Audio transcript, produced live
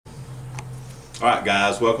Alright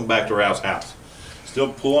guys, welcome back to Rouse House.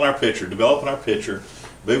 Still pulling our picture, developing our picture,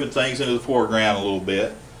 moving things into the foreground a little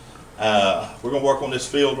bit. We're going to work on this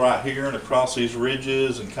field right here and across these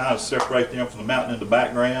ridges and kind of separate them from the mountain in the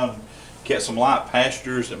background. Catch some light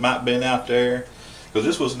pastures that might have been out there. Because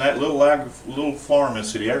this was that little farming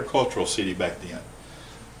city, agricultural city back then.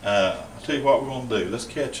 I'll tell you what we're going to do. Let's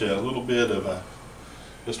catch a little bit of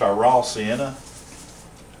just our raw sienna.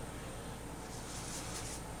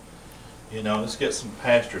 You know, let's get some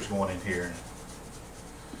pastures going in here.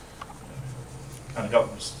 Kind of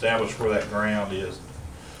help establish where that ground is.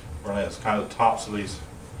 Where that's kind of the tops of these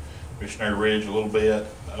missionary ridge a little bit.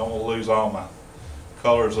 I don't want to lose all my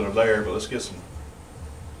colors that are there, but let's get some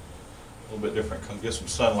a little bit different. Get some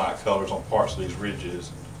sunlight colors on parts of these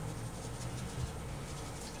ridges.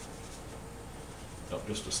 Help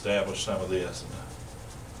just establish some of this.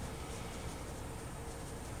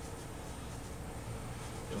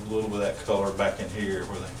 Get a little bit of that color back in here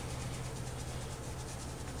where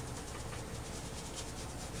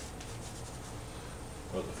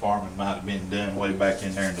the farming might have been done way back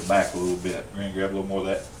in there in the back a little bit. We're going to grab a little more of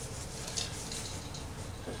that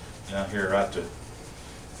down here right to the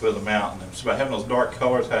foot of the mountain. And so by having those dark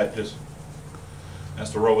colors, that's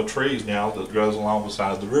the row of trees now that grows along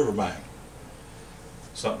beside the riverbank.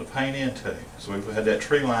 Something to paint into. So we've had that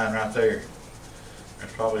tree line right there.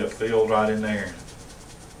 There's probably a field right in there.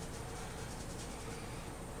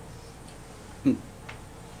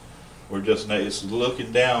 It's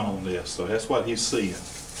looking down on this, so that's what he's seeing.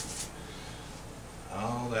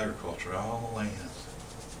 All the agriculture, all the lands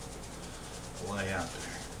lay out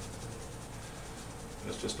there.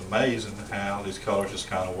 It's just amazing how these colors just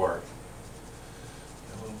kind of work.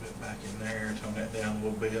 Get a little bit back in there, tone that down a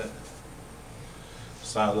little bit. The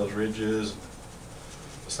side of those ridges,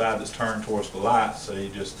 the side that's turned towards the light,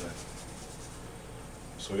 see,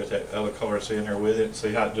 so we got that other color see in there with it.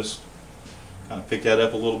 See how it just kind of pick that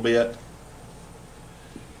up a little bit.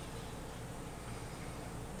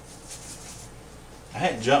 I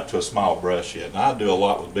hadn't jumped to a small brush yet, and I do a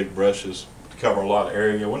lot with big brushes to cover a lot of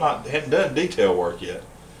area. Hadn't done detail work yet.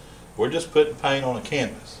 We're just putting paint on a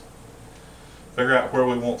canvas. Figure out where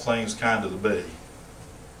we want things kind of to be.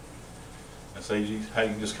 And see how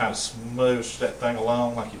you can just kind of smoosh that thing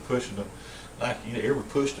along like you're pushing like you ever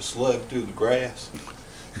pushed a slug through the grass.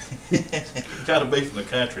 You got to be from the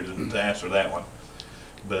country to answer that one,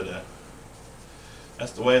 but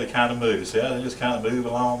that's the way they kind of move. See how they just kind of move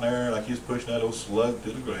along there like he's pushing that old slug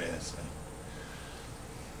through the grass.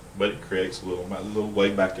 But it creates a little way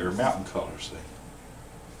back there mountain color. See,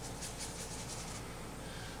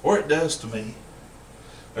 or it does to me.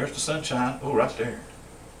 There's the sunshine. Oh, right there.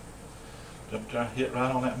 Up there, hit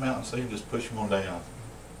right on that mountain. See, just push him on down.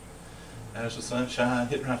 There's the sunshine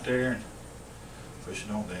hitting right there. And push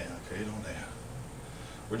it on down, okay, on down.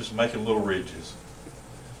 We're just making little ridges,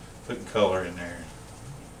 putting color in there.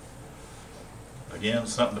 Again,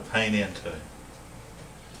 something to paint into.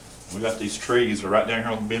 We got these trees that are right down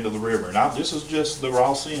here on the bend of the river. Now, this is just the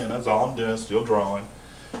raw sienna. That's all I'm doing, still drawing.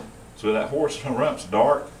 So that horse rump's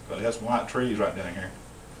dark, but it has some white trees right down here,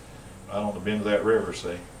 right on the bend of that river, see?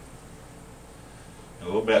 And a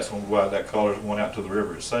little bit, some of that color is going out to the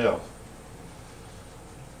river itself.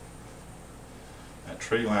 That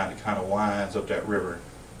tree line that kind of winds up that river.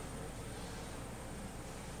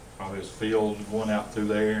 Probably there's fields going out through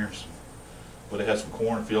there. But it has some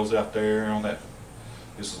cornfields out there on that.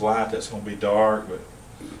 This is light, that's going to be dark, but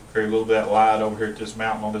carry a little bit of that light over here at this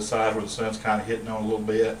mountain on this side where the sun's kind of hitting on a little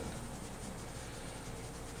bit.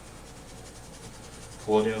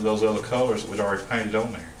 Pull it into those other colors that we'd already painted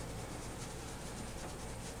on there.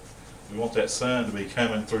 We want that sun to be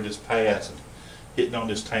coming through this pass and hitting on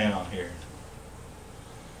this town here.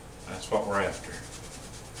 That's what we're after.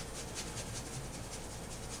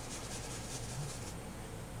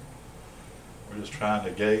 We're just trying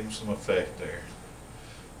to give some effect there.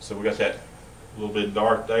 So we got that little bit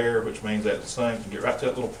dark there, which means that the sun can get right to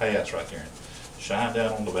that little pass right there and shine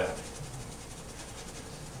down on the valley.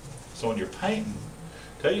 So when you're painting,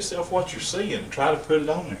 tell yourself what you're seeing and try to put it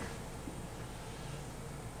on there.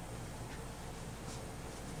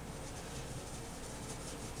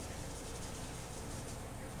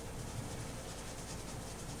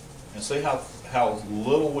 And see how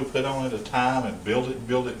little we put on at a time and build it and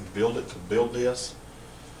build it and build it to build this.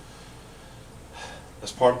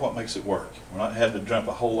 That's part of what makes it work. We're not having to jump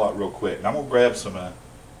a whole lot real quick. And I'm going to grab some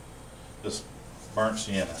this burnt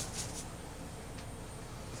sienna.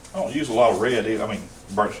 I don't use a lot of red either. I mean,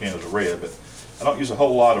 burnt sienna is a red, but I don't use a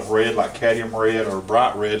whole lot of red like cadmium red or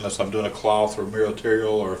bright red unless I'm doing a cloth or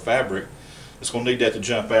material or a fabric. It's going to need that to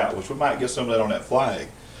jump out, which we might get some of that on that flag.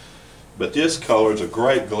 But this color is a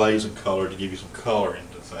great glazing color to give you some color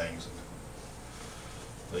into things.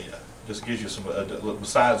 Just gives you some,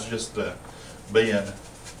 besides just being the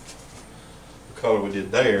color we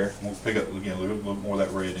did there, we'll pick up again a little more of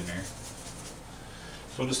that red in there.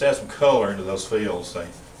 So we'll just add some color into those fields, see.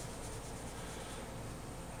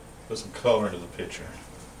 Put some color into the picture.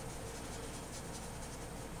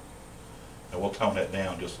 And we'll tone that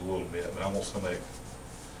down just a little bit, but I want some of that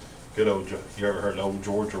good old, you ever heard of old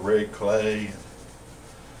Georgia red clay?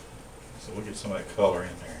 So we'll get some of that color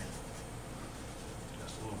in there.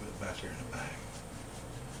 Just a little bit back here in the back.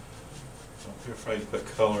 Don't be afraid to put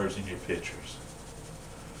colors in your pictures.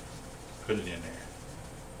 Put it in there.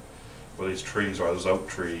 Where these trees are, those oak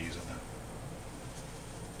trees. And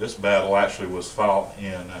this battle actually was fought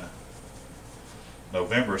in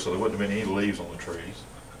November, so there wouldn't have been any leaves on the trees.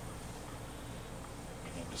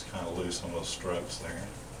 And just kind of lose some of those strokes there.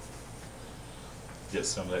 Get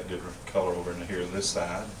some of that good color over in here on this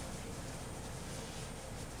side.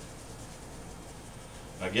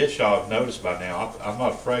 I guess y'all have noticed by now, I'm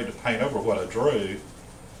not afraid to paint over what I drew,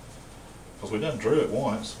 because we done drew it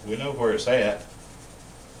once. We know where it's at.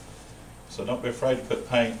 So don't be afraid to put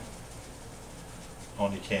paint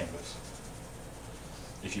on your canvas.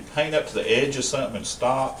 If you paint up to the edge of something and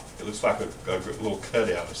stop, it looks like a little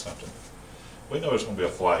cutout of something. We know there's going to be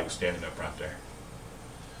a flag standing up right there.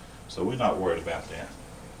 So we're not worried about that.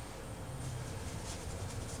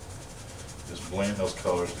 Just blend those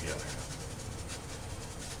colors together.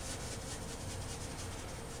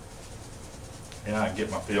 And I can get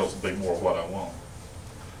my fields to be more what I want.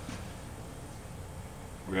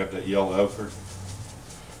 Grab that yellow ochre,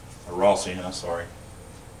 or raw sienna, sorry.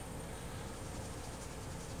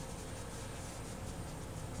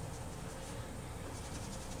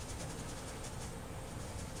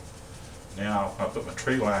 Now, when I put my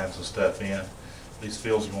tree lines and stuff in, these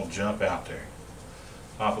fields are going to jump out there.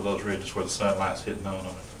 Top of those ridges where the sunlight's hitting on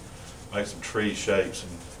them. Make some tree shapes.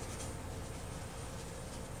 And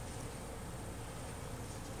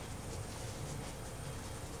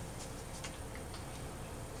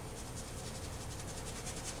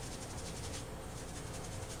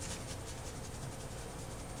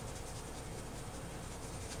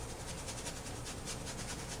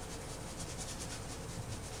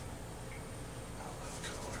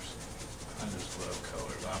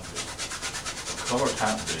color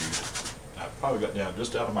type dude. I've probably got down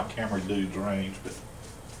just out of my camera dude's range, but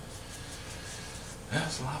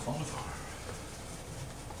that's life on the farm.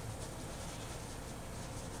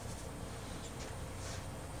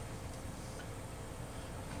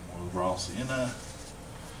 More raw sienna,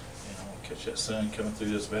 and I want to catch that sun coming through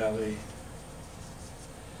this valley.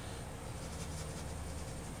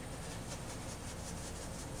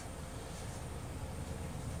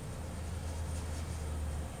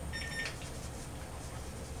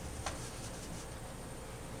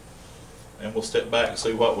 And we'll step back and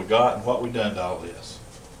see what we got and what we done to all this.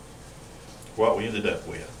 What we ended up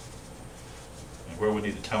with. And where we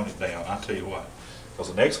need to tone it down. I'll tell you what. Because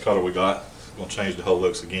the next color we got is going to change the whole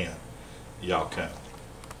looks again. Y'all come.